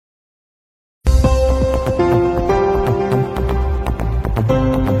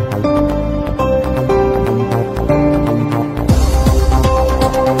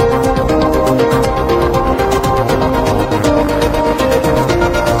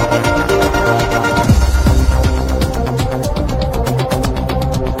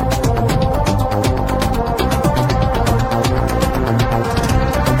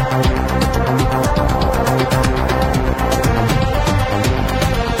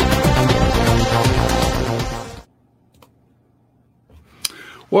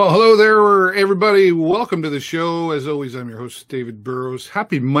Well, hello there, everybody. Welcome to the show. As always, I'm your host, David Burrows.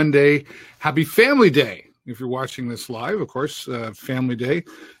 Happy Monday. Happy Family Day. If you're watching this live, of course, Family Day.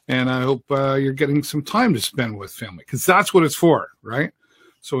 And I hope you're getting some time to spend with family, because that's what it's for, right?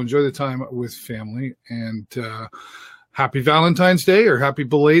 So enjoy the time with family. And happy Valentine's Day, or happy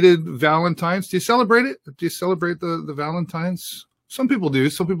belated Valentine's. Do you celebrate it? Do you celebrate the Valentines? Some people do.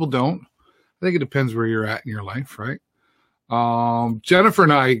 Some people don't. I think it depends where you're at in your life, right? Jennifer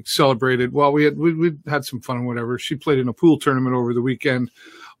and I celebrated. Well, we had some fun and whatever. She played in a pool tournament over the weekend,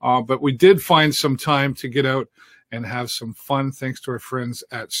 but we did find some time to get out and have some fun, thanks to our friends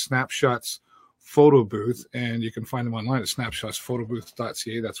at Snapshots Photo Booth. And you can find them online at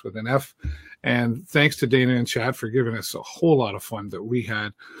snapshotsphotoBooth.ca. That's with an F. And thanks to Dana and Chad for giving us a whole lot of fun that we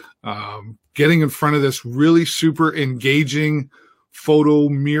had, getting in front of this really super engaging photo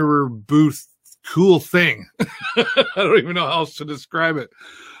mirror booth. Cool thing. I don't even know how else to describe it.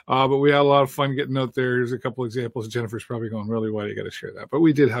 But we had a lot of fun getting out there. Here's a couple examples. Jennifer's probably going, really, why do you got to share that? But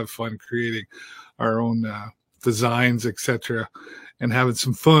we did have fun creating our own designs, etc., and having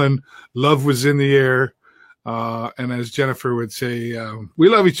some fun. Love was in the air. And as Jennifer would say, we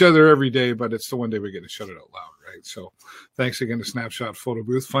love each other every day, but it's the one day we get to shut it out loud, right? So thanks again to Snapshot Photo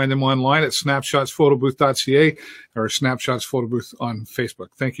Booth. Find them online at snapshotsphotoBooth.ca or Snapshots Photo Booth on Facebook.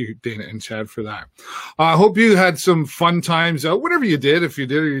 Thank you, Dana and Chad, for that. I hope you had some fun times out, whatever you did, if you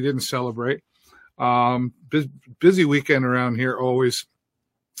did or you didn't celebrate. Busy weekend around here always.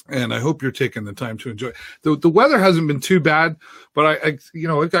 And I hope you're taking the time to enjoy it. The weather hasn't been too bad, but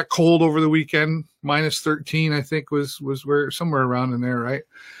it got cold over the weekend. Minus 13, I think, was where somewhere around in there, right?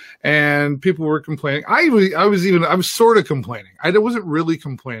 And people were complaining. I was sort of complaining. I wasn't really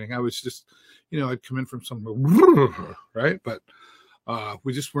complaining. I was just, I'd come in from somewhere, right? But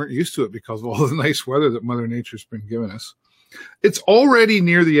we just weren't used to it because of all the nice weather that Mother Nature's been giving us. It's already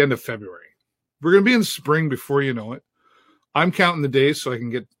near the end of February. We're going to be in spring before you know it. I'm counting the days so I can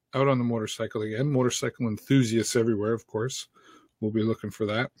get out on the motorcycle again. Motorcycle enthusiasts everywhere, of course. We'll be looking for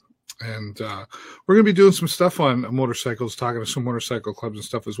that. And we're going to be doing some stuff on motorcycles, talking to some motorcycle clubs and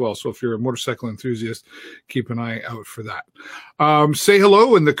stuff as well. So if you're a motorcycle enthusiast, keep an eye out for that. Say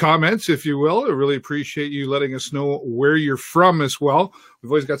hello in the comments, if you will. I really appreciate you letting us know where you're from as well.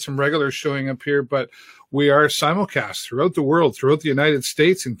 We've always got some regulars showing up here, but we are simulcast throughout the world, throughout the United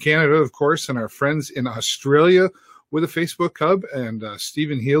States and Canada, of course, and our friends in Australia with a Facebook hub, and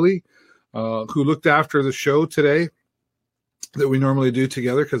Stephen Healy, who looked after the show today that we normally do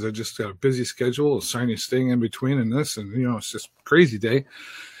together, because I just got a busy schedule, Sarnia's staying in between and this, and it's just a crazy day.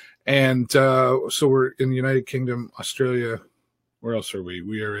 And so we're in the United Kingdom, Australia. Where else are we?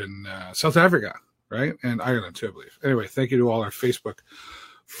 We are in South Africa, right? And Ireland too, I believe. Anyway, thank you to all our Facebook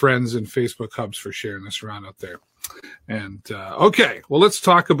friends and Facebook hubs for sharing this around out there. And okay, well, let's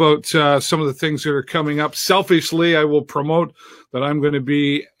talk about some of the things that are coming up. Selfishly, I will promote that I'm going to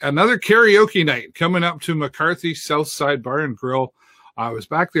be another karaoke night coming up to McCarthy Southside Bar and Grill. I was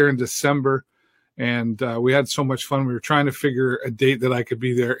back there in December, and we had so much fun. We were trying to figure a date that I could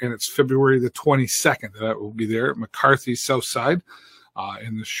be there, and it's February the 22nd that I will be there at McCarthy Southside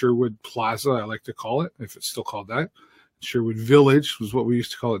in the Sherwood Plaza, I like to call it, if it's still called that. Sherwood Village was what we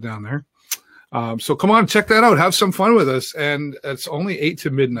used to call it down there. So come on, check that out. Have some fun with us. And it's only 8 to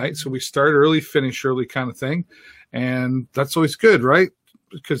midnight. So we start early, finish early kind of thing. And that's always good, right?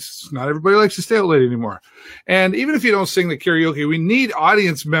 Because not everybody likes to stay out late anymore. And even if you don't sing the karaoke, we need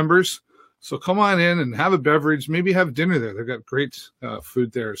audience members. So come on in and have a beverage, maybe have dinner there. They've got great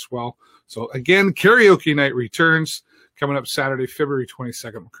food there as well. So again, karaoke night returns coming up Saturday, February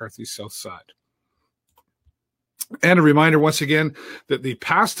 22nd, McCarthy Southside. And a reminder, once again, that the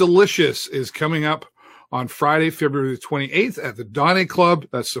Pastelicious is coming up on Friday, February the 28th at the Donny Club.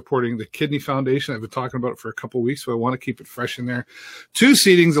 That's supporting the Kidney Foundation. I've been talking about it for a couple of weeks, so I want to keep it fresh in there. 2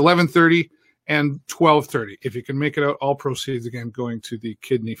 seatings, 11:30 and 12:30. If you can make it out, all proceeds, again, going to the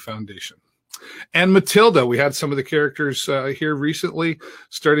Kidney Foundation. And Matilda, we had some of the characters here recently,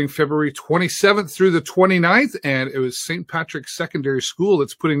 starting February 27th through the 29th, and it was St. Patrick's Secondary School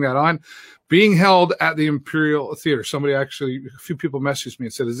that's putting that on, being held at the Imperial Theater. A few people messaged me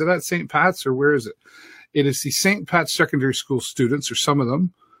and said, is it at St. Pat's or where is it? It is the St. Pat's Secondary School students, or some of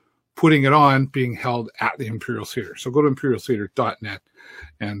them, putting it on, being held at the Imperial Theater. So go to imperialtheater.net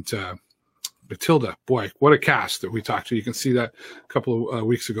and Matilda, boy, what a cast that we talked to. You can see that a couple of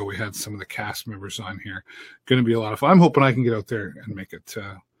weeks ago we had some of the cast members on here. Going to be a lot of fun. I'm hoping I can get out there and make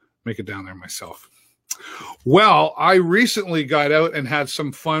it down there myself. Well, I recently got out and had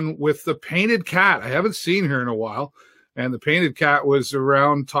some fun with the Painted Cat. I haven't seen her in a while, and the Painted Cat was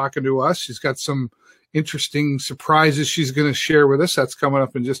around talking to us. She's got some interesting surprises she's going to share with us. That's coming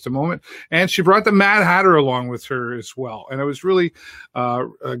up in just a moment. And she brought the Mad Hatter along with her as well. And I was really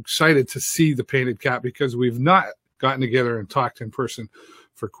excited to see the Painted Cat because we've not gotten together and talked in person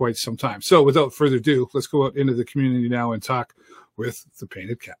for quite some time. So without further ado, let's go out into the community now and talk with the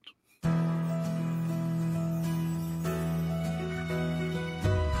Painted Cat.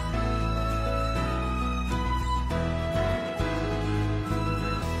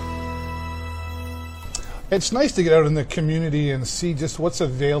 It's nice to get out in the community and see just what's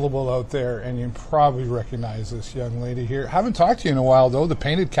available out there, and you probably recognize this young lady here. Haven't talked to you in a while, though. The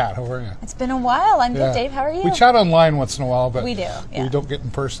Painted Cat, how are you? It's been a while. I'm good, Dave. How are you? We chat online once in a while, but we do. Yeah. We don't get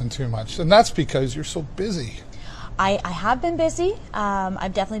in person too much, and that's because you're so busy. I have been busy.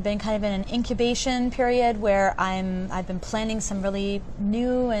 I've definitely been kind of in an incubation period where I've been planning some really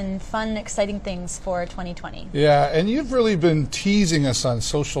new and fun, exciting things for 2020. Yeah, and you've really been teasing us on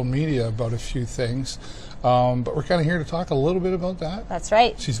social media about a few things. But we're kind of here to talk a little bit about that. That's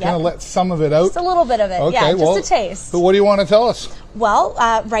right. She's going to let some of it out. Just a little bit of it. Okay, just a taste. But what do you want to tell us? Well,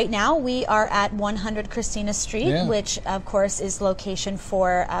 right now we are at 100 Christina Street, which of course is location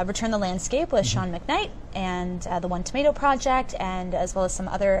for Return the Landscape with Sean McKnight and the One Tomato Project, and as well as some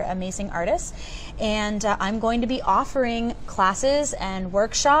other amazing artists. And I'm going to be offering classes and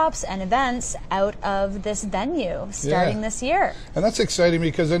workshops and events out of this venue starting this year. And that's exciting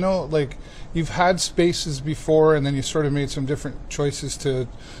because I know, like, you've had spaces before and then you sort of made some different choices to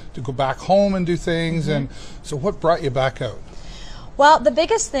go back home and do things. And so what brought you back out? Well, the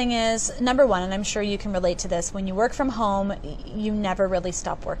biggest thing is, number one, and I'm sure you can relate to this, when you work from home, you never really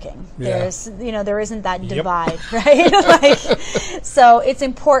stop working. There's, there isn't that divide, right? So it's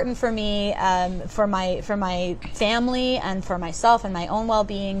important for me, for my family and for myself and my own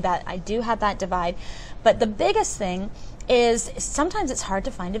well-being that I do have that divide. But the biggest thing is sometimes it's hard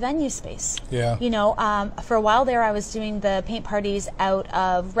to find a venue space. For a while there I was doing the paint parties out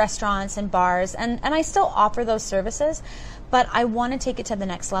of restaurants and bars, and I still offer those services, but I want to take it to the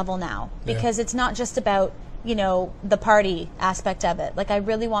next level now because it's not just about, the party aspect of it. Like, I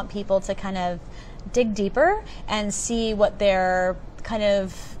really want people to kind of dig deeper and see what their kind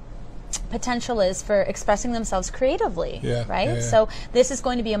of potential is for expressing themselves creatively, right? So this is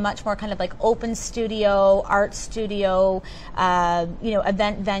going to be a much more kind of like open studio, art studio,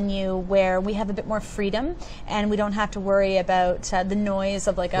 event venue where we have a bit more freedom and we don't have to worry about the noise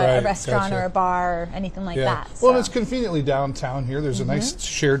of like a restaurant or a bar or anything like that. Well, it's conveniently downtown here. There's a nice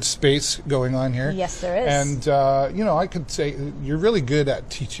shared space going on here. Yes, there is. And, I could say you're really good at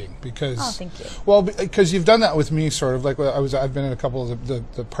teaching because... Oh, thank you. Well, because you've done that with me sort of, like I've been in a couple of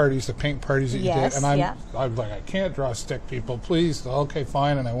the parties, the paint parties that you did, and I'm like, I can't draw stick, people, please. Okay,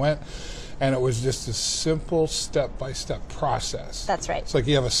 fine. And I went, and it was just a simple step-by-step process. That's right. It's like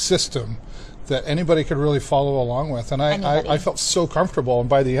you have a system that anybody could really follow along with, and I felt so comfortable, and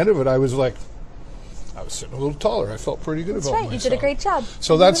by the end of it I was like, I was sitting a little taller. I felt pretty good about myself. You did a great job.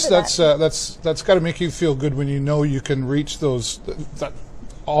 So that's got to make you feel good when you know you can reach that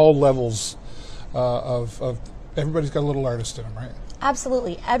all levels of everybody's got a little artist in them, right?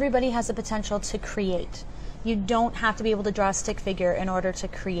 Absolutely. Everybody has the potential to create. You don't have to be able to draw a stick figure in order to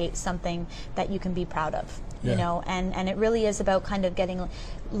create something that you can be proud of. And it really is about kind of getting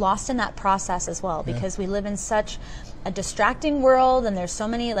lost in that process as well, because we live in such a distracting world, and there's so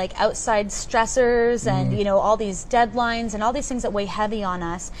many like outside stressors and all these deadlines and all these things that weigh heavy on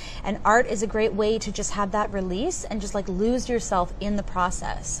us, and art is a great way to just have that release and just like lose yourself in the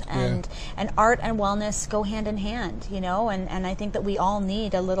process. And art and wellness go hand in hand, and I think that we all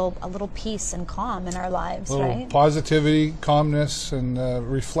need a little peace and calm in our lives, right? Positivity, calmness, and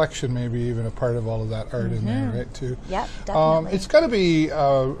reflection, maybe even a part of all of that art in there, right, too? Yep, definitely. It's got to be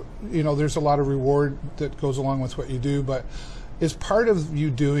there's a lot of reward that goes along with what you do, but is part of you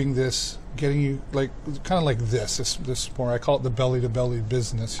doing this getting you like kind of like this more, I call it the belly to belly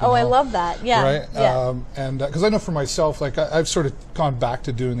business. I love that. Right. Yeah. And because I know for myself, like I've sort of gone back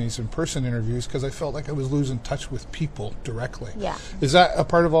to doing these in-person interviews because I felt like I was losing touch with people directly. Yeah. Is that a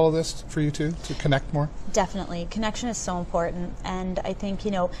part of all of this for you too, to connect more? Definitely. Connection is so important, and I think,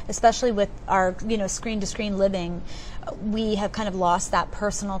 especially with our, screen to screen living, we have kind of lost that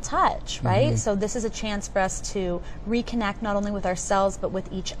personal touch, right? So this is a chance for us to reconnect not only with ourselves but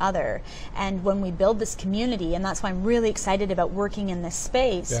with each other. And when we build this community, and that's why I'm really excited about working in this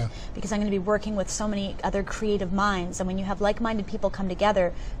space, because I'm going to be working with so many other creative minds. And when you have like-minded people come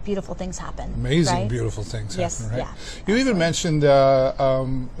together, beautiful things happen. Amazing, right? beautiful things happen, right? Yeah. You even mentioned, you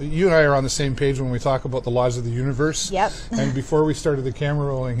and I are on the same page when we talk about the laws of the universe. Yep. And before we started the camera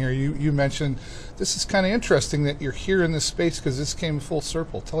rolling here, you mentioned this is kind of interesting that you're here in this space because this came full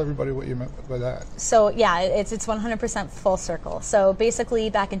circle. Tell everybody what you meant by that. So yeah, it's 100% full circle. So basically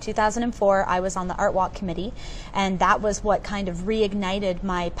back in 2004, I was on the Art Walk committee, and that was what kind of reignited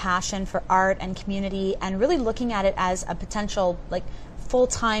my passion for art and community and really looking at it as a potential like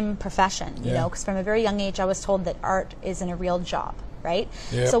full-time profession, you know, because from a very young age I was told that art isn't a real job. Right?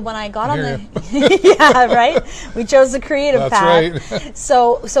 Yep. So when I got on the yeah, right? We chose the creative path. Right.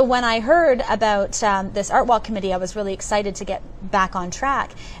 So when I heard about this Art Walk committee, I was really excited to get back on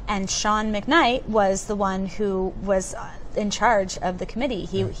track. And Sean McKnight was the one who was in charge of the committee.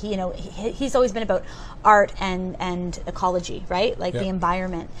 He you know, he's always been about art and ecology, right? Like the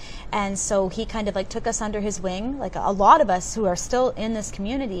environment. And so he kind of like took us under his wing, like a lot of us who are still in this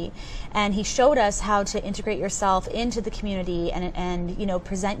community, and he showed us how to integrate yourself into the community and you know,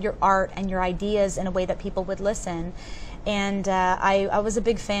 present your art and your ideas in a way that people would listen. And I was a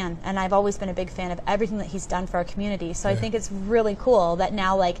big fan, and I've always been a big fan of everything that he's done for our community. So I think it's really cool that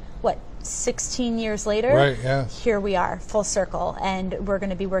now, like, what, 16 years later, here we are, full circle, and we're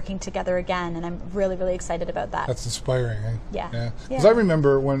going to be working together again, and I'm really, really excited about that. That's inspiring, eh? Yeah. Because I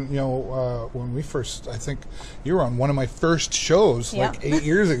remember when, you know, when we first, I think you were on one of my first shows like 8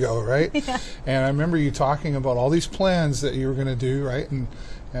 years ago, right? And I remember you talking about all these plans that you were going to do, right?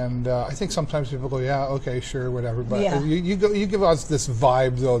 And I think sometimes people go, yeah, okay, sure, whatever. But you give us this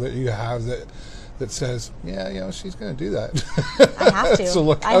vibe, though, that you have that says, yeah, you know, she's going to do that. I have to. So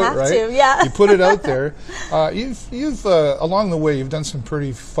look I out, have right? to, yeah. You put it out there. You've along the way, you've done some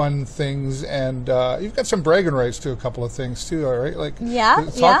pretty fun things, and you've got some bragging rights to a couple of things too, all right? Like,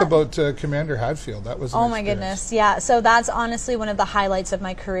 talk about Commander Hadfield. That was my goodness, yeah. So that's honestly one of the highlights of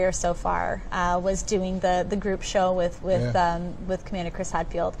my career so far, was doing the group show with Commander Chris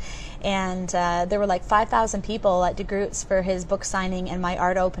Hadfield. And there were like 5,000 people at DeGroote's for his book signing and my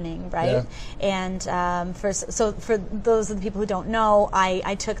art opening, right? And for those of the people who don't know,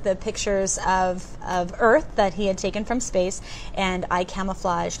 I took the pictures of Earth that he had taken from space, and I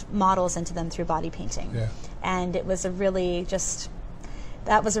camouflaged models into them through body painting. And it was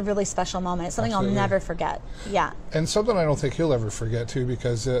that was a really special moment. It's something I'll never forget. Yeah. And something I don't think he'll ever forget too,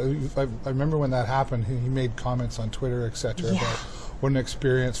 because I remember when that happened, he made comments on Twitter, etc. about what an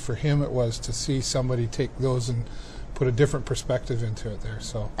experience for him it was to see somebody take those and put a different perspective into it there.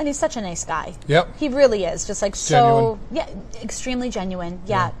 So, and he's such a nice guy. Yep. He really is. Just like genuine. Extremely genuine.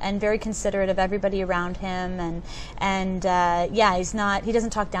 And very considerate of everybody around him, and he doesn't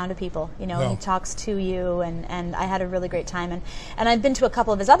talk down to people, you know. He talks to you, and I had a really great time, and I've been to a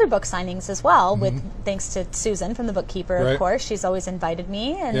couple of his other book signings as well, with thanks to Susan from The Bookkeeper, of course. She's always invited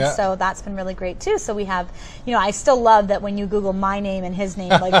me, and so that's been really great too. So we have, you know, I still love that when you Google my name and his name,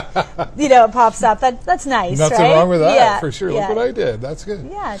 like, you know, it pops up. That's nice. Nothing right? wrong with that. For sure. Look what I did. That's good.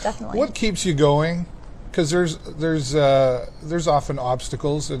 Yeah, definitely. What keeps you going? Because there's often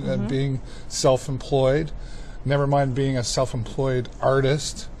obstacles in being self-employed. Never mind being a self-employed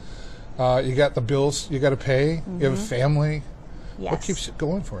artist. You got the bills you got to pay. You have a family. Yes. What keeps you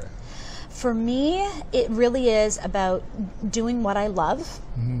going for you? For me, it really is about doing what I love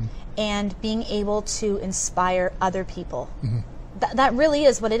and being able to inspire other people. That really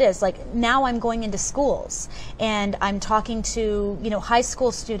is what it is. Like, now I'm going into schools and I'm talking to, you know, high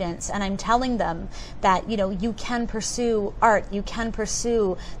school students, and I'm telling them that, you know, you can pursue art, you can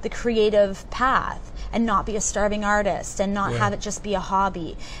pursue the creative path and not be a starving artist and not have it just be a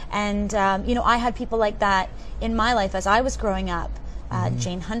hobby. And, you know, I had people like that in my life as I was growing up.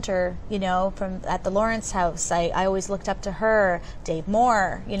 Jane Hunter, you know, from at the Lawrence House, I always looked up to her. Dave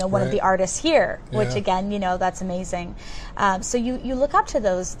Moore, you know, one of the artists here, which again, you know, that's amazing. So you look up to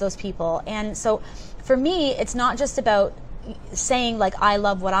those people, and so for me, it's not just about saying like I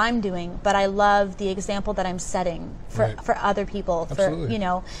love what I'm doing, but I love the example that I'm setting for other people. For, you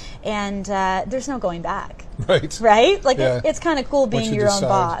know, and there's no going back. Right? Like it's kind of cool being your own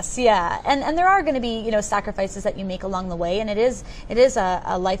boss. Yeah. And there are going to be, you know, sacrifices that you make along the way, and it is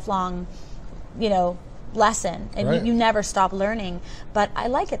a lifelong, you know, lesson, and you never stop learning. But I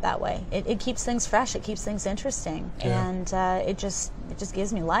like it that way. It keeps things fresh. It keeps things interesting, and it just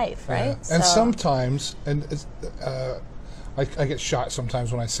gives me life, right? And sometimes, and it's, I get shot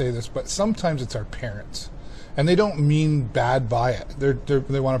sometimes when I say this, but sometimes it's our parents. And they don't mean bad by it.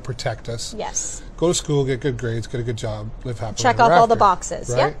 They want to protect us. Yes. Go to school, get good grades, get a good job, live happily. Check off all the boxes.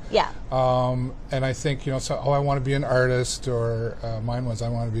 Right? Yeah. And I think, I want to be an artist, or mine was I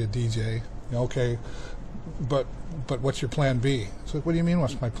want to be a DJ. Okay, but what's your plan B? So what do you mean,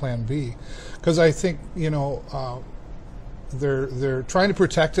 what's my plan B? Because I think, they're trying to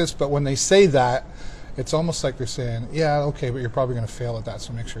protect us, but when they say that, it's almost like they're saying, yeah, okay, but you're probably going to fail at that,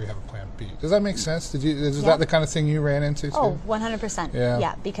 so make sure you have a plan B. Does that make sense? Is that the kind of thing you ran into too? Oh, 100%.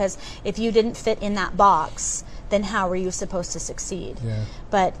 Yeah, because if you didn't fit in that box, then how were you supposed to succeed? Yeah.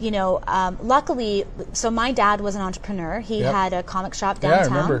 But, luckily, so my dad was an entrepreneur. He had a comic shop downtown. Yeah,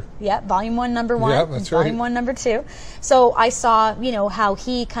 I remember. Yeah, volume 1, number 1. Yeah, that's volume right. 1, number 2. So I saw, how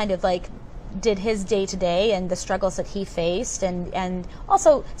he kind of like did his day-to-day and the struggles that he faced, and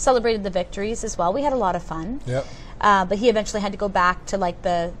also celebrated the victories as well. We had a lot of fun. Yep. But he eventually had to go back to like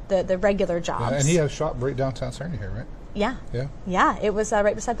the regular jobs. Yeah, and he had a shop right downtown Sarnia here, right? Yeah. Yeah. Yeah, it was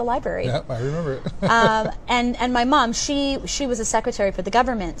right beside the library. Yeah, I remember it. And my mom, she was a secretary for the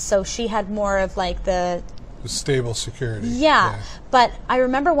government, so she had more of like the stable security. Yeah. But I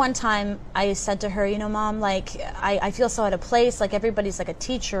remember one time I said to her, Mom, like, I feel so out of place. Like, everybody's like a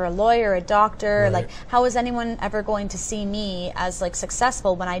teacher, a lawyer, a doctor. Right. Like, how is anyone ever going to see me as like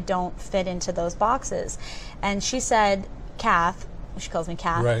successful when I don't fit into those boxes? And she said, Kath, she calls me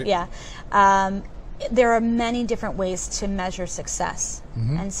Kath. Right. Yeah. There are many different ways to measure success.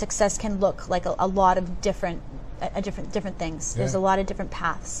 Mm-hmm. And success can look like a lot of different things. There's a lot of different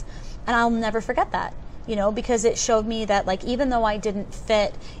paths. And I'll never forget that. Because it showed me that, like, even though I didn't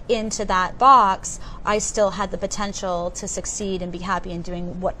fit into that box, I still had the potential to succeed and be happy in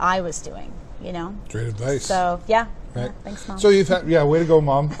doing what I was doing, Great advice. So, yeah. Right. Yeah, thanks, Mom. So you've had, way to go,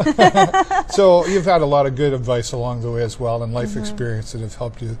 Mom. So you've had a lot of good advice along the way as well, and life experience that have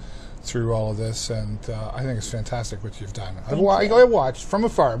helped you through all of this, and I think it's fantastic what you've done. I watched from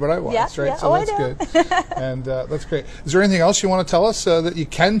afar, but I watched, right? Yeah. So that's good, and that's great. Is there anything else you want to tell us that you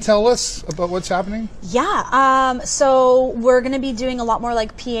can tell us about what's happening? Yeah, so we're going to be doing a lot more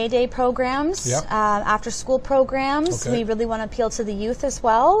like PA Day programs, after school programs. Okay. We really want to appeal to the youth as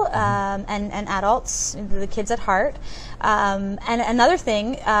well, and adults, the kids at heart. And another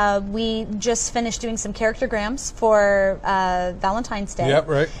thing, we just finished doing some charactergrams for Valentine's Day. Yep,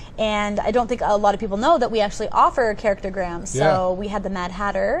 right. And I don't think a lot of people know that we actually offer charactergrams. So we had the Mad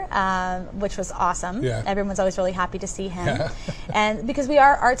Hatter, which was awesome. Yeah. Everyone's always really happy to see him. And because we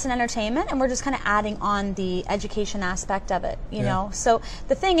are arts and entertainment, and we're just kind of adding on the education aspect of it, you know. So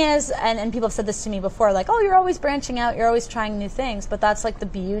the thing is, and people have said this to me before, like, oh, you're always branching out, you're always trying new things, but that's like the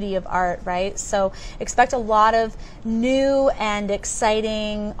beauty of art, right? So expect a lot of new and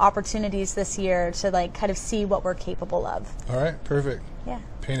exciting opportunities this year to like kind of see what we're capable of. All right, perfect. Yeah.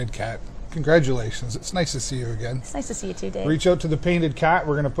 Painted Cat. Congratulations. It's nice to see you again. It's nice to see you too, Dave. Reach out to the Painted Cat.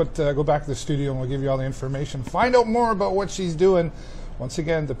 We're going to go back to the studio and we'll give you all the information. Find out more about what she's doing. Once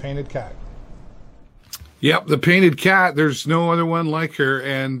again, the Painted Cat. Yep, the Painted Cat. There's no other one like her.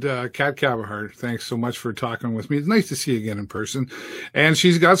 And Kat Cabahart, thanks so much for talking with me. It's nice to see you again in person. And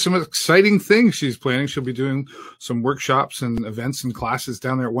she's got some exciting things she's planning. She'll be doing some workshops and events and classes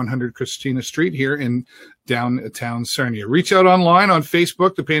down there at 100 Christina Street here in downtown Sarnia. Reach out online on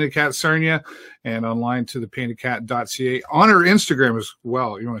Facebook, The Painted Cat Sarnia, and online to thepaintedcat.ca. On her Instagram as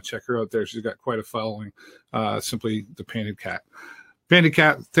well. You want to check her out there. She's got quite a following. Simply The Painted Cat. Painted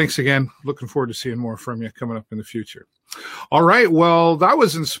Cat, thanks again. Looking forward to seeing more from you coming up in the future. All right, well, that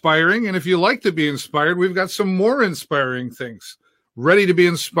was inspiring. And if you like to be inspired, we've got some more inspiring things. Ready to be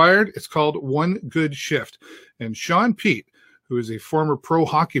inspired? It's called One Good Shift. And Sean Pete, who is a former pro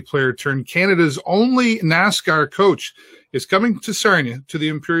hockey player turned Canada's only NASCAR coach, is coming to Sarnia to the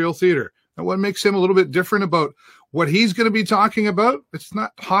Imperial Theatre. And what makes him a little bit different about what he's going to be talking about? It's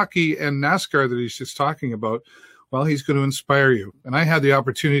not hockey and NASCAR that he's just talking about. Well, he's going to inspire you. And I had the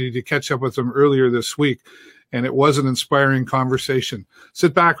opportunity to catch up with him earlier this week, and it was an inspiring conversation.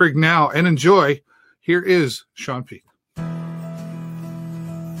 Sit back right now and enjoy. Here is Sean Pete.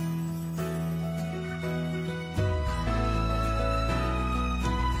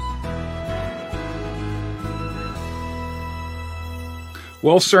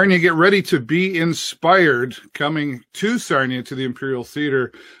 Well, Sarnia, get ready to be inspired. Coming to Sarnia to the Imperial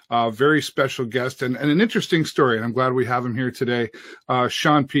Theatre, very special guest and an interesting story. And I'm glad we have him here today.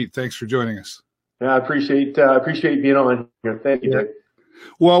 Sean Pete, thanks for joining us. Yeah, I appreciate being on here. Thank you, Dick.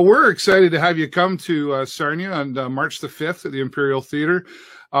 Well, we're excited to have you come to Sarnia on March the 5th at the Imperial Theatre.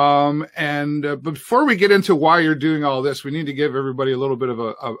 But before we get into why you're doing all this, we need to give everybody a little bit of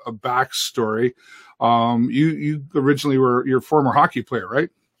a backstory. You originally you're a former hockey player, right?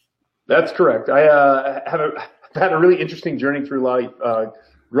 That's correct. I have had a really interesting journey through life.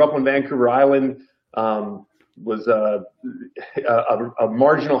 Grew up on Vancouver Island. Was a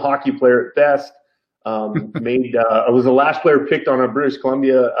marginal hockey player at best. I was the last player picked on a British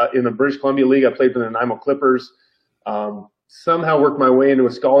Columbia in the British Columbia League. I played for the Nanaimo Clippers. Somehow worked my way into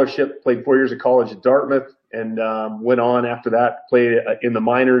a scholarship. Played 4 years of college at Dartmouth, and went on after that. Played in the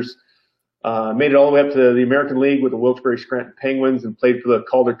minors. Made it all the way up to the American League with the Wilkes-Barre Scranton Penguins, and played for the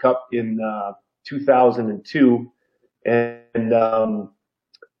Calder Cup in 2002. And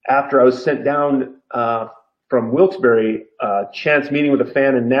after I was sent down from Wilkes-Barre, chance meeting with a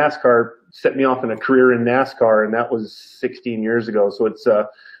fan in NASCAR set me off in a career in NASCAR, and that was 16 years ago. So it's a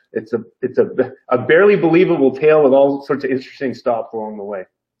barely believable tale with all sorts of interesting stops along the way.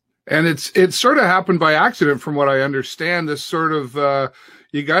 And it sort of happened by accident, from what I understand. This sort of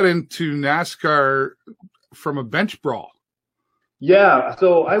you got into NASCAR from a bench brawl. Yeah.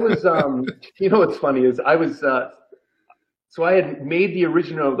 So I was, what's funny is I was. So I had made the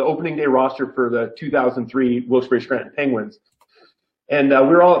opening day roster for the 2003 Wilkes-Barre Scranton Penguins. And we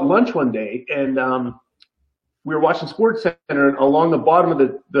were all at lunch one day, and we were watching Sports Center, and along the bottom of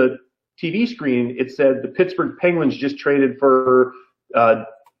the TV screen, it said the Pittsburgh Penguins just traded for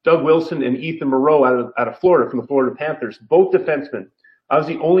Doug Wilson and Ethan Moreau out of Florida, from the Florida Panthers, both defensemen. I was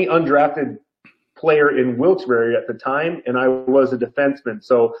the only undrafted player in Wilkes-Barre at the time, and I was a defenseman.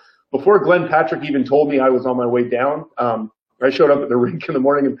 So before Glenn Patrick even told me I was on my way down, I showed up at the rink in the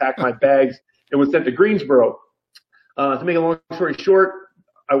morning and packed my bags and was sent to Greensboro. To make a long story short,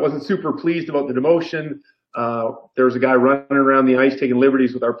 I wasn't super pleased about the demotion. There was a guy running around the ice taking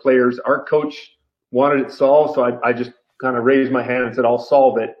liberties with our players. Our coach wanted it solved, so I just kind of raised my hand and said, I'll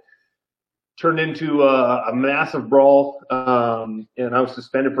solve it. Turned into a massive brawl, and I was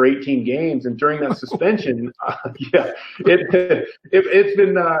suspended for 18 games. And during that suspension,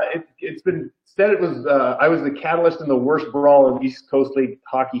 it's been said it was I was the catalyst in the worst brawl in East Coast League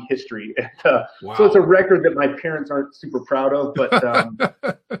hockey history. And, wow. So it's a record that my parents aren't super proud of. But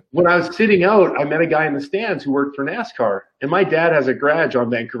when I was sitting out, I met a guy in the stands who worked for NASCAR, and my dad has a garage on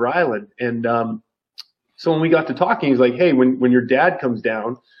Vancouver Island. And so when we got to talking, he's like, "Hey, when your dad comes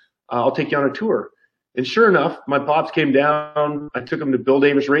down, I'll take you on a tour." And sure enough, my pops came down. I took him to Bill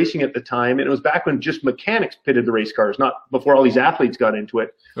Davis Racing at the time, and it was back when just mechanics pitted the race cars, not before all these athletes got into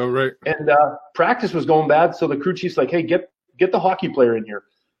it. Oh, right. And practice was going bad, so the crew chief's like, "Hey, get the hockey player in here."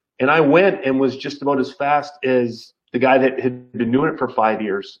 And I went and was just about as fast as the guy that had been doing it for 5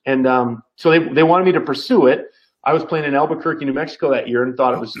 years. And so they wanted me to pursue it. I was playing in Albuquerque, New Mexico that year, and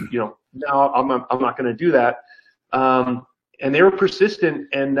thought it was, no, I'm not going to do that. And they were persistent,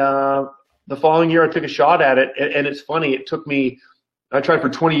 and the following year I took a shot at it. And it's funny, I tried for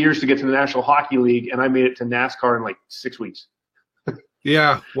 20 years to get to the National Hockey League, and I made it to NASCAR in like 6 weeks.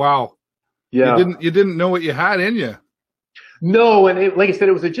 Yeah. Wow. Yeah. You didn't know what you had in you. No. And like I said,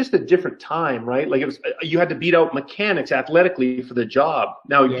 it was just a different time, right? Like you had to beat out mechanics athletically for the job.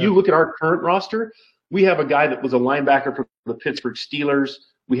 Now, if you look at our current roster, we have a guy that was a linebacker for the Pittsburgh Steelers.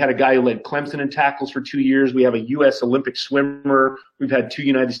 We had a guy who led Clemson in tackles for 2 years. We have a U.S. Olympic swimmer. We've had 2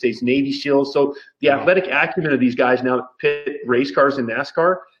 United States Navy SEALs. So the athletic acumen of these guys now that pit race cars in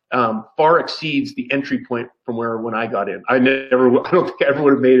NASCAR far exceeds the entry point from when I got in. I don't think I ever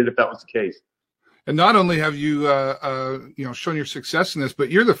would have made it if that was the case. And not only have you shown your success in this,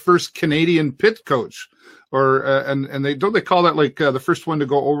 but you're the first Canadian pit coach, or and they don't call that like the first one to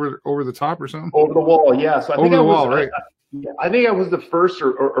go over the top or something? Over the wall, yeah. So I think right? I think I was the first,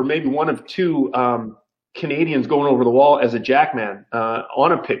 or maybe one of 2 Canadians going over the wall as a jackman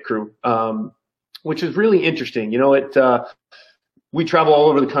on a pit crew, which is really interesting. We travel all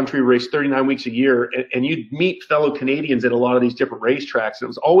over the country, race 39 weeks a year, and you'd meet fellow Canadians at a lot of these different racetracks. And it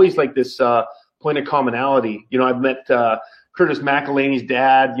was always like this point of commonality. I've met Curtis McElhaney's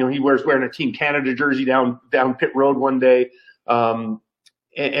dad. He wearing a Team Canada jersey down pit road one day.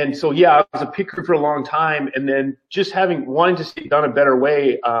 And so, yeah, I was a pit crew for a long time. And then just wanting to see it done a better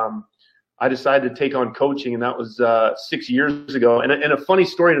way, I decided to take on coaching, and that was 6 years ago. And a funny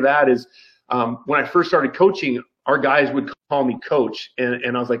story to that is when I first started coaching, our guys would call me coach.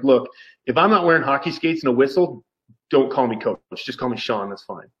 And I was like, look, if I'm not wearing hockey skates and a whistle, don't call me coach. Just call me Sean. That's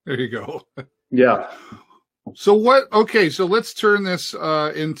fine. There you go. Yeah. So let's turn this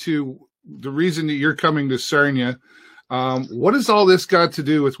into the reason that you're coming to Sarnia. What has all this got to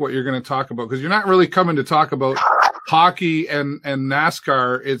do with what you're going to talk about? Because you're not really coming to talk about hockey and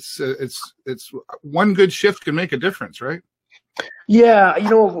NASCAR. It's one good shift can make a difference, right? Yeah.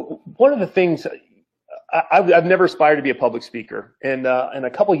 One of the things I've never aspired to be a public speaker. And a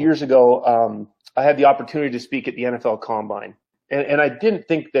couple of years ago, I had the opportunity to speak at the NFL Combine. And I didn't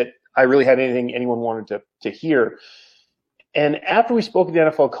think that I really had anything anyone wanted to hear. And after we spoke at the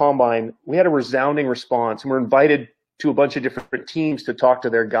NFL Combine, we had a resounding response, and we're invited to a bunch of different teams to talk to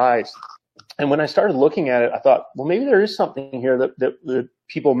their guys. And when I started looking at it, I thought, well, maybe there is something here that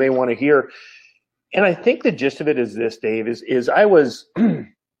people may want to hear. And I think the gist of it is this, Dave, is I was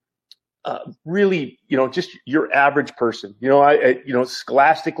really, just your average person,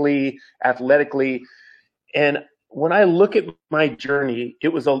 scholastically, athletically. And when I look at my journey, it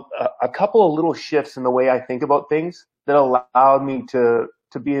was a couple of little shifts in the way I think about things that allowed me to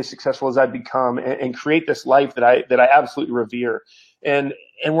be as successful as I've become and create this life that I absolutely revere. And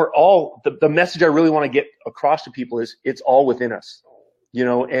we're all, the message I really want to get across to people is it's all within us,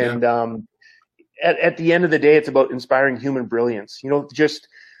 and at the end of the day, it's about inspiring human brilliance,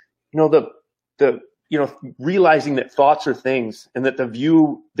 realizing that thoughts are things, and that the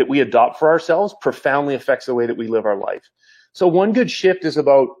view that we adopt for ourselves profoundly affects the way that we live our life. So one good shift is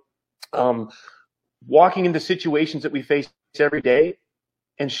about walking into situations that we face every day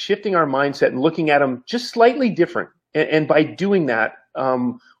and shifting our mindset and looking at them just slightly different. And by doing that,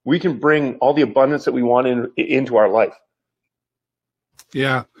 we can bring all the abundance that we want into our life.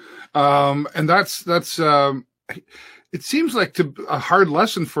 Yeah. And that's it seems like a hard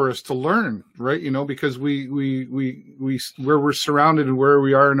lesson for us to learn, right? Because we where we're surrounded and where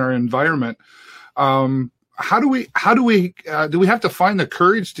we are in our environment. How do we have to find the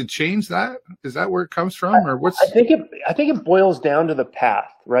courage to change that? Is that where it comes from, or what's? I think it boils down to the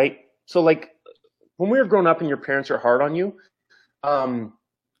path, right? So like when we were growing up and your parents are hard on you,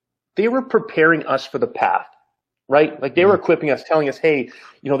 they were preparing us for the path, right? Like they were equipping us, telling us, hey,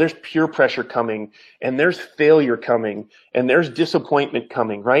 there's peer pressure coming, and there's failure coming, and there's disappointment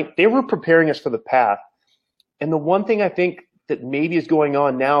coming, right? They were preparing us for the path. And the one thing I think that maybe is going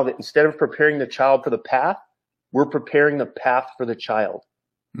on now, that instead of preparing the child for the path, we're preparing the path for the child,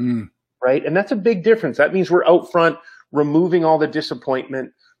 right? And that's a big difference. That means we're out front, removing all the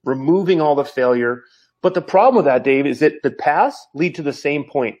disappointment, removing all the failure. But the problem with that, Dave, is that the paths lead to the same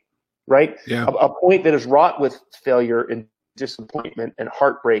point, right? Yeah. A point that is wrought with failure and disappointment and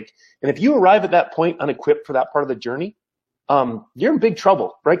heartbreak. And if you arrive at that point unequipped for that part of the journey, you're in big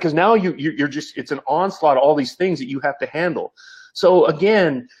trouble, right? Because now you're just, it's an onslaught of all these things that you have to handle. So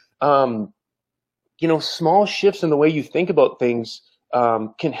again, small shifts in the way you think about things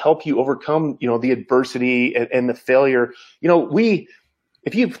can help you overcome, the adversity and the failure.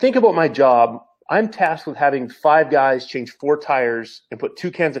 If you think about my job, I'm tasked with having 5 guys change 4 tires and put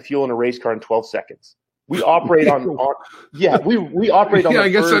 2 cans of fuel in a race car in 12 seconds. We operate we operate on. Yeah, I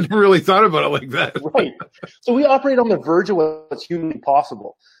guess I never really thought about it like that. Right. So we operate on the verge of what's humanly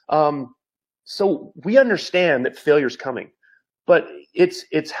possible. So we understand that failure is coming, but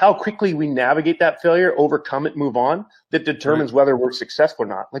it's how quickly we navigate that failure, overcome it, move on, that determines whether we're successful or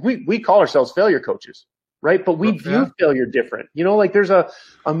not. Like we call ourselves failure coaches, right? But we view failure different. Like there's a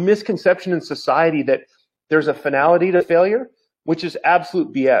misconception in society that there's a finality to failure, which is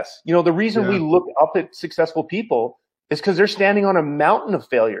absolute BS. The reason we look up at successful people is because they're standing on a mountain of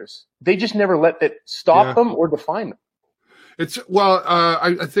failures. They just never let that stop them or define them.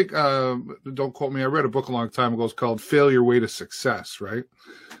 I think, don't quote me, I read a book a long time ago. It's called Failure Way to Success, right?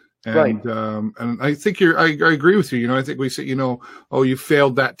 And, and I think I agree with you. I think we say, oh, you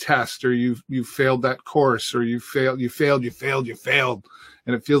failed that test, or you failed that course, or you failed.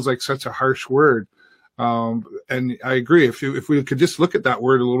 And it feels like such a harsh word. And I agree. If we could just look at that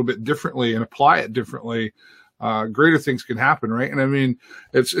word a little bit differently and apply it differently, greater things can happen, right? And I mean,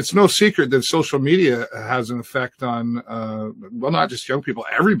 it's no secret that social media has an effect on, not just young people,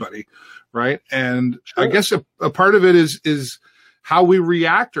 everybody, right? And I guess a part of it is how we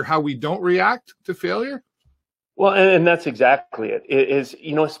react or how we don't react to failure. Well, and that's exactly it. It is,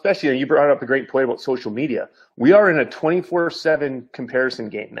 especially you brought up a great point about social media. We are in a 24/7 comparison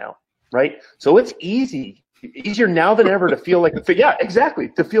game now, right? So it's easier now than ever to feel like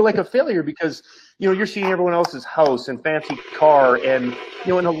to feel like a failure, because you're seeing everyone else's house and fancy car, and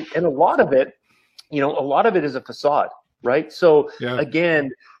and a lot of it is a facade, right? So again,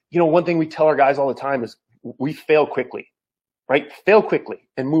 one thing we tell our guys all the time is we fail quickly, right? Fail quickly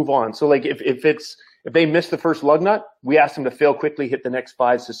and move on. So like if they miss the first lug nut, we ask them to fail quickly, hit the next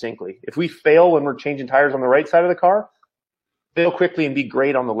 5 succinctly. If we fail when we're changing tires on the right side of the car, fail quickly and be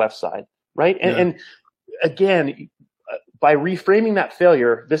great on the left side, right? And again, by reframing that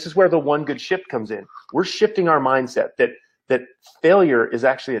failure, this is where the one good shift comes in. We're shifting our mindset that failure is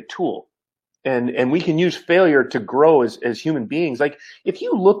actually a tool, and we can use failure to grow as human beings. Like if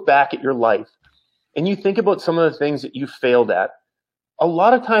you look back at your life and you think about some of the things that you failed at, a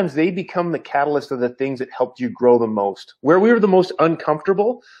lot of times they become the catalyst of the things that helped you grow the most. Where we were the most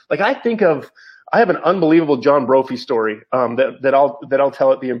uncomfortable, like I have an unbelievable John Brophy story that I'll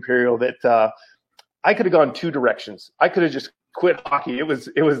tell at the Imperial that I could have gone two directions. I could have just quit hockey. It was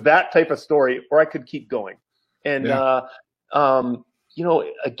that type of story, or I could keep going. And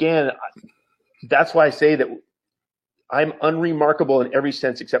again, that's why I say that I'm unremarkable in every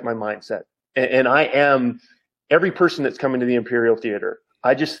sense except my mindset. And I am every person that's coming to the Imperial Theater.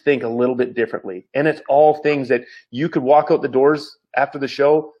 I just think a little bit differently. And it's all things that you could walk out the doors after the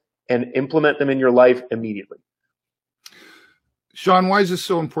show and implement them in your life immediately. Sean, why is this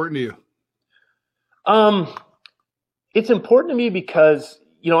so important to you? It's important to me because,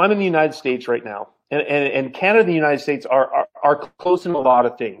 I'm in the United States right now, and Canada and the United States are close in a lot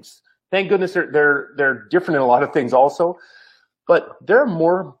of things. Thank goodness they're different in a lot of things also, but there are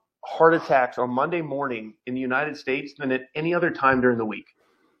more heart attacks on Monday morning in the United States than at any other time during the week.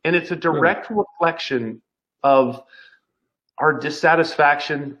 And it's a direct reflection of our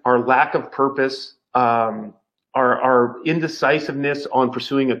dissatisfaction, our lack of purpose, our indecisiveness on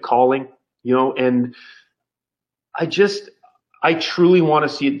pursuing a calling, and I truly want to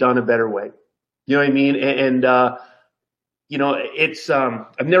see it done a better way. You know what I mean? And it's,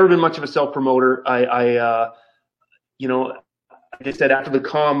 I've never been much of a self-promoter. I just said after the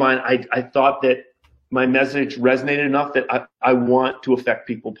combine, I thought that my message resonated enough that I want to affect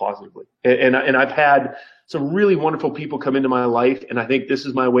people positively. And I've had some really wonderful people come into my life, and I think this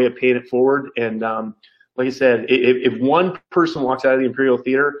is my way of paying it forward. And like I said, if one person walks out of the Imperial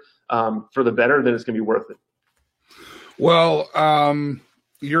Theater for the better, then it's going to be worth it. Well,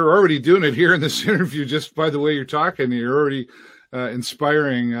 you're already doing it here in this interview, just by the way you're talking. You're already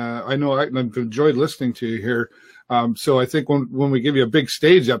inspiring. I know I've enjoyed listening to you here. So I think when we give you a big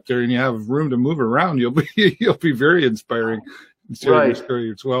stage up there and you have room to move around, you'll be very inspiring. Right. Your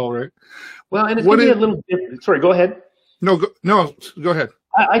story as well, right? Well, and it's going to be a little different. Sorry, go ahead. No, go ahead.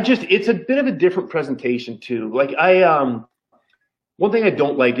 It's a bit of a different presentation too. Like one thing I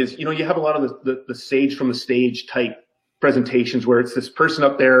don't like is, you have a lot of the sage from the stage type presentations where it's this person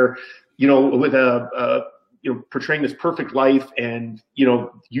up there, with portraying this perfect life, and you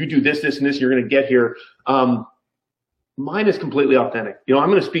do this, and this, you're going to get here. Mine is completely authentic. I'm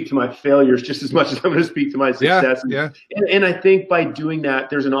going to speak to my failures just as much as I'm going to speak to my success. Yeah. And I think by doing that,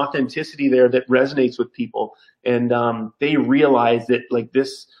 there's an authenticity there that resonates with people, and they realize that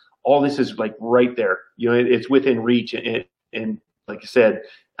all this is like right there. It's within reach, and like I said,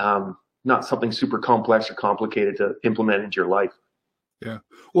 not something super complex or complicated to implement into your life. Yeah.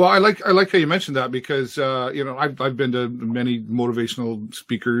 Well, I like how you mentioned that because, I've been to many motivational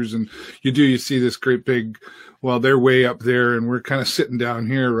speakers, and you see this great big, well, they're way up there and we're kind of sitting down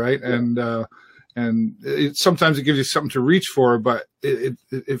here. Right. Yeah. And sometimes it gives you something to reach for, but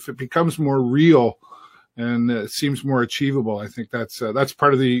if it becomes more real and it seems more achievable, I think that's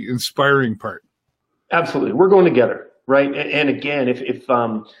part of the inspiring part. Absolutely. We're going together. Right. And again, if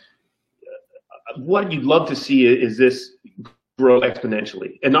what you'd love to see is this grow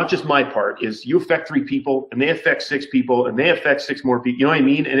exponentially, and not just my part, is you affect 3 people and they affect 6 people and they affect 6 more people. You know what I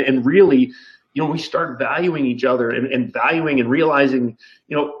mean? And really, we start valuing each other and valuing and realizing,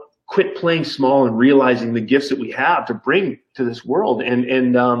 quit playing small and realizing the gifts that we have to bring to this world.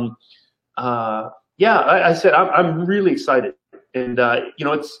 I said, I'm really excited. And,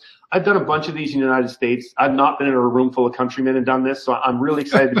 I've done a bunch of these in the United States. I've not been in a room full of countrymen and done this. So I'm really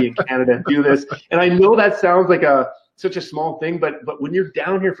excited to be in Canada and do this. And I know that sounds like such a small thing, but when you're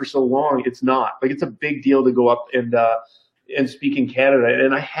down here for so long, it's not. Like, it's a big deal to go up and speak in Canada.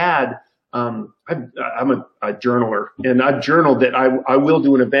 And I had, I'm a journaler, and I've journaled that I will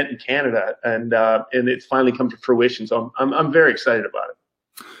do an event in Canada, and it's finally come to fruition. So I'm very excited about it.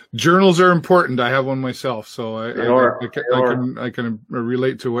 Journals are important. I have one myself, so I can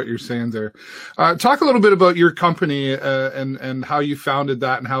relate to what you're saying there. Talk a little bit about your company and how you founded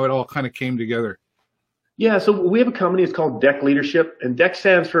that and how it all kind of came together. Yeah, so we have a company. It's called DEC Leadership, and DEC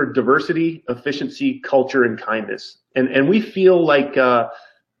stands for Diversity, Efficiency, Culture, and Kindness. And we feel like those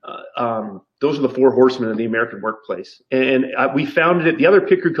are the 4 horsemen of the American workplace. And we founded it. The other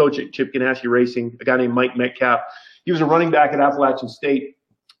pit crew coach at Chip Ganassi Racing, a guy named Mike Metcalf, he was a running back at Appalachian State.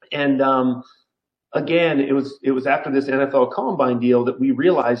 And again, it was after this NFL Combine deal that we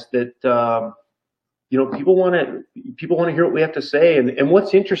realized that people want to hear what we have to say. And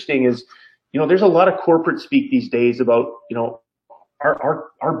what's interesting is, there's a lot of corporate speak these days about,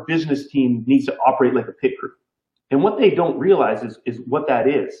 our business team needs to operate like a pit crew. And what they don't realize is what that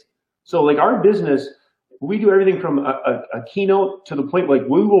is. So like our business, we do everything from a keynote to the point like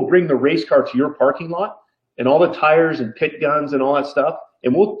we will bring the race car to your parking lot and all the tires and pit guns and all that stuff.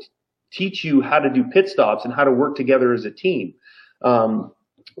 And we'll teach you how to do pit stops and how to work together as a team.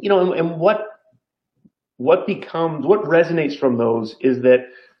 You know, and what resonates from those is that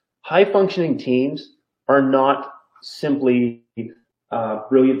high functioning teams are not simply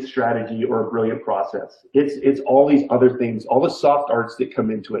brilliant strategy or a brilliant process. It's all these other things, all the soft arts that come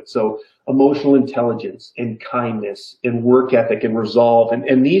into it. So emotional intelligence and kindness and work ethic and resolve.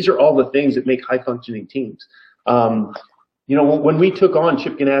 And these are all the things that make high functioning teams. You know, when we took on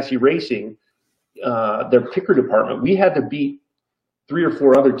Chip Ganassi Racing, their picker department, we had to beat 3 or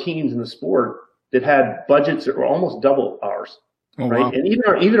 4 other teams in the sport that had budgets that were almost double ours. Oh, right. Wow. And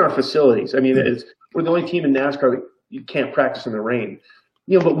even our facilities. I mean, we're the only team in NASCAR that you can't practice in the rain.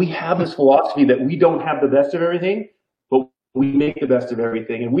 You know, but we have this philosophy that we don't have the best of everything, but we make the best of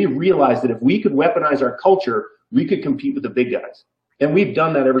everything. And we realized that if we could weaponize our culture, we could compete with the big guys. And we've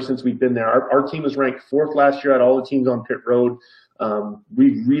done that ever since we've been there. Our team was ranked 4th last year out of all the teams on pit road.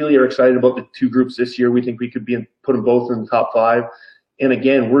 We really are excited about the 2 groups this year. We think we could put them both in the top 5. And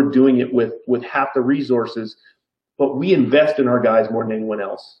again, we're doing it with half the resources, but we invest in our guys more than anyone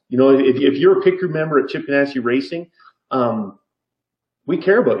else. You know, if you're a pit crew member at Chip Ganassi Racing, we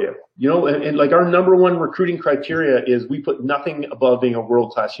care about you. You know, and like our number one recruiting criteria is we put nothing above being a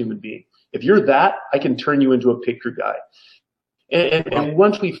world-class human being. If you're that, I can turn you into a pit crew guy. And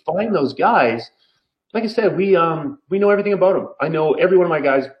once we find those guys, like I said, we know everything about them. I know every one of my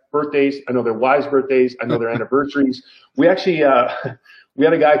guys' birthdays. I know their wives' birthdays. I know their anniversaries. We actually we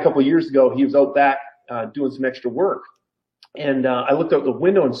had a guy a couple of years ago. He was out back doing some extra work, and I looked out the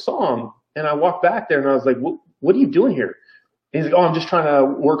window and saw him. And I walked back there, and I was like, "What are you doing here?" And he's like, "Oh, I'm just trying to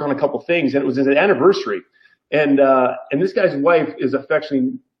work on a couple things." And it was his anniversary, and this guy's wife is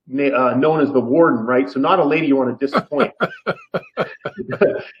affectionately known as the warden, right? So not a lady you want to disappoint.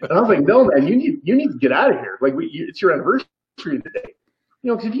 And I was like, "No, man, you need to get out of here. Like, it's your anniversary today." You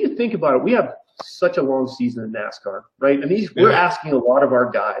know, because if you think about it, we have such a long season in NASCAR, right? And we're asking a lot of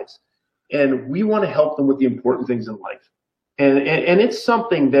our guys, and we want to help them with the important things in life. And it's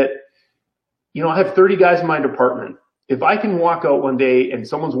something that, you know, I have 30 guys in my department. If I can walk out one day and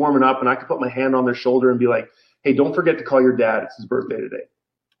someone's warming up and I can put my hand on their shoulder and be like, "Hey, don't forget to call your dad. It's his birthday today."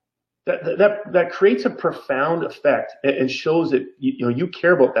 That creates a profound effect and shows that you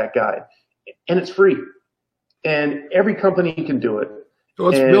care about that guy, and it's free, and every company can do it. So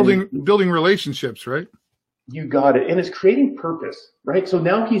it's building relationships, right? You got it, and it's creating purpose, right? So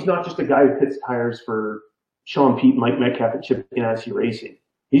now he's not just a guy who pits tires for Sean Pete, Mike Metcalf at Chip Ganassi Racing.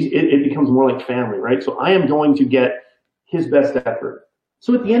 It becomes more like family, right? So I am going to get his best effort.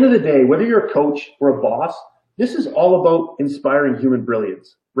 So at the end of the day, whether you're a coach or a boss, this is all about inspiring human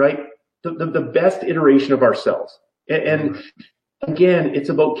brilliance, right? The best iteration of ourselves. And again, it's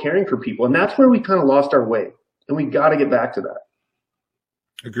about caring for people. And that's where we kind of lost our way. And we got to get back to that.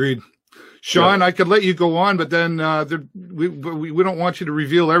 Agreed. Sean, I could let you go on, but then we don't want you to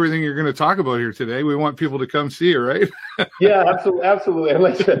reveal everything you're going to talk about here today. We want people to come see you, right? Yeah, absolutely. And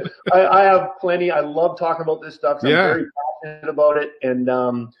like I said, I have plenty. I love talking about this stuff. So I'm very passionate about it. And,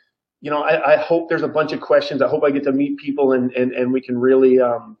 you know, I hope there's a bunch of questions. I hope I get to meet people and we can really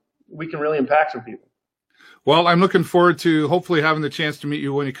impact some people. Well, I'm looking forward to hopefully having the chance to meet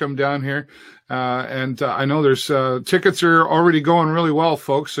you when you come down here. And I know there's tickets are already going really well,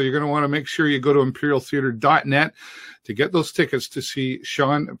 folks. So you're going to want to make sure you go to imperialtheater.net to get those tickets to see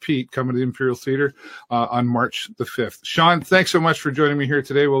Sean Pete coming to the Imperial Theater on March the 5th. Sean, thanks so much for joining me here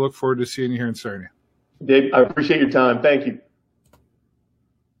today. We'll look forward to seeing you here in Sarnia. Dave, I appreciate your time. Thank you.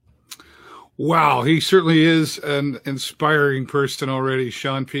 Wow, he certainly is an inspiring person already.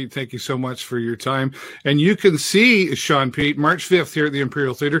 Sean Pete, thank you so much for your time. And you can see Sean Pete March 5th here at the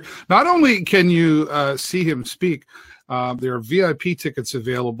Imperial Theater. Not only can you see him speak, there are VIP tickets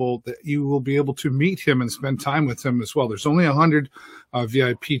available that you will be able to meet him and spend time with him as well. There's only 100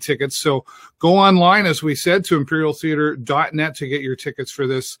 VIP tickets. So go online, as we said, to imperialtheater.net to get your tickets for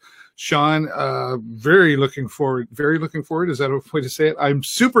this. Sean, very looking forward. Is that a way to say it? I'm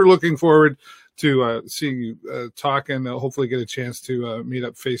super looking forward to seeing you talk and hopefully get a chance to meet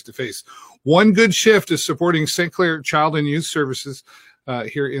up face to face. One good shift is supporting St. Clair Child and Youth Services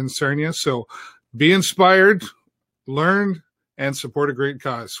here in Sarnia. So be inspired, learn, and support a great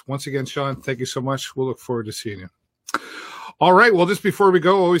cause. Once again, Sean, thank you so much. We'll look forward to seeing you. All right. Well, just before we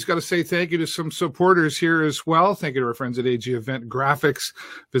go, always got to say thank you to some supporters here as well. Thank you to our friends at AG Event Graphics.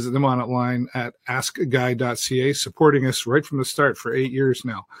 Visit them online at askguy.ca, supporting us right from the start for 8 years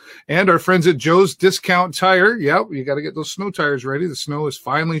now. And our friends at Joe's Discount Tire. Yep, you got to get those snow tires ready. The snow has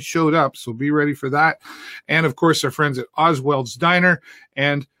finally showed up, so be ready for that. And, of course, our friends at Oswald's Diner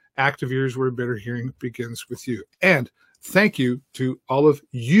and active ears where better hearing begins with you. And thank you to all of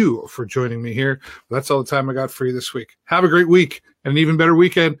you for joining me here. That's all the time I got for you this week. Have a great week and an even better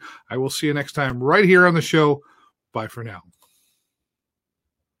weekend. I will see you next time right here on the show. Bye for now.